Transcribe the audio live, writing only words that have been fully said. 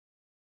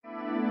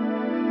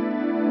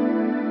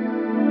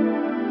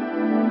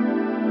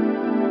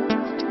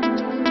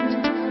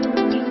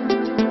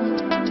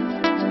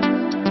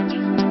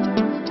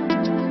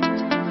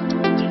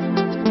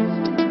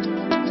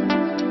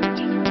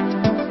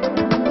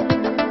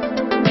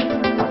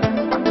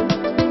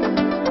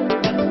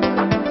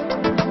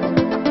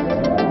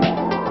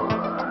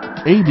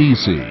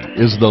ADC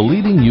is the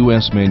leading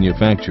U.S.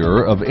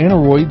 manufacturer of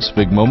aneroid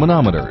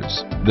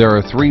sphygmomanometers. There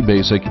are three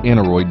basic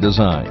aneroid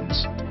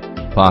designs: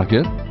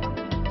 pocket,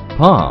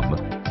 palm,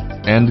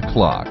 and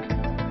clock.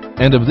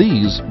 And of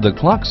these, the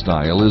clock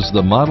style is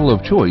the model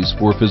of choice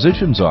for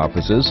physicians'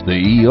 offices,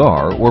 the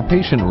ER, or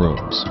patient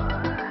rooms.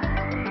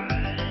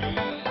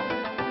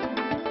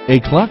 A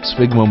clock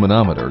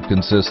sphygmomanometer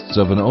consists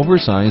of an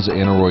oversized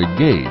aneroid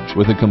gauge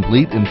with a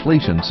complete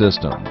inflation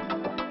system.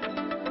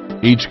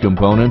 Each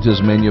component is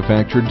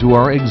manufactured to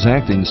our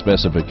exacting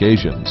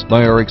specifications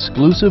by our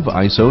exclusive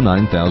ISO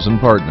 9000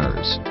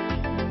 partners.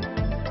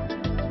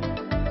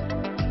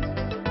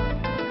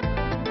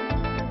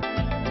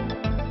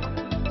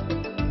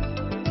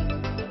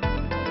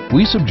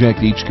 We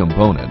subject each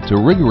component to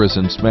rigorous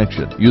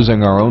inspection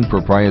using our own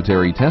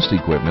proprietary test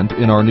equipment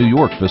in our New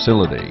York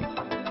facility.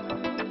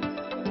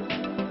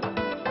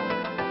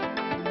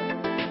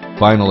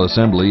 Final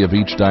assembly of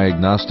each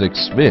diagnostic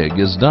sphyg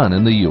is done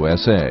in the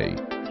USA.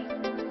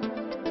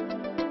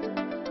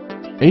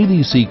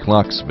 ADC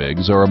clock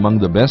sphygs are among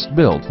the best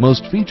built,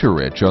 most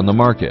feature-rich on the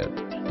market.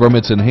 From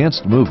its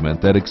enhanced movement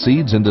that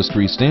exceeds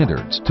industry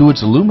standards to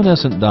its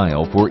luminescent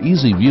dial for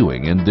easy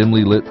viewing in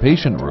dimly lit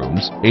patient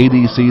rooms,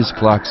 ADC's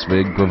clock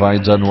sphyg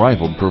provides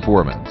unrivaled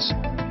performance.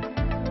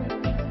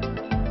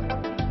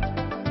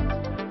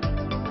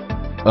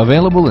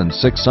 Available in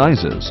 6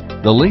 sizes,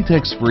 the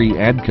latex-free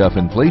ad-cuff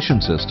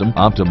inflation system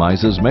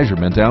optimizes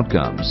measurement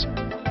outcomes.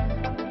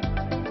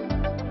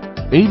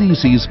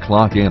 ADC's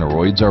clock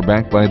aneroids are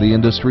backed by the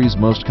industry's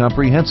most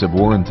comprehensive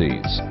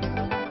warranties.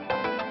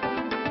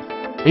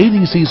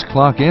 ADC's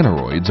clock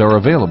aneroids are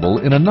available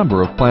in a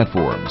number of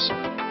platforms.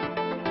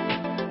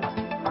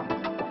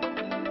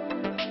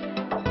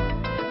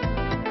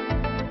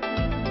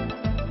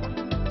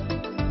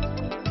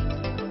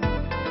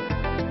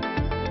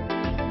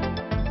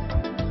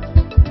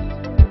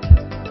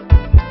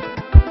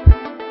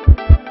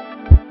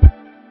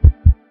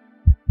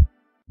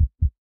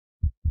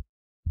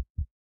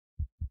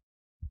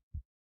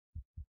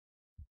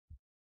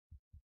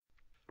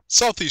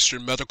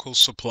 Southeastern Medical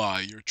Supply,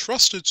 your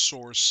trusted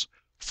source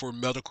for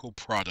medical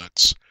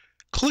products.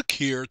 Click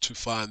here to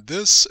find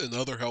this and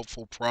other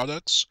helpful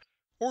products,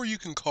 or you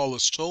can call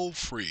us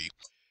toll-free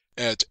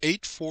at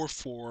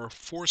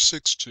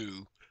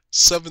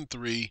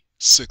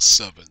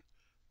 844-462-7367.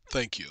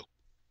 Thank you.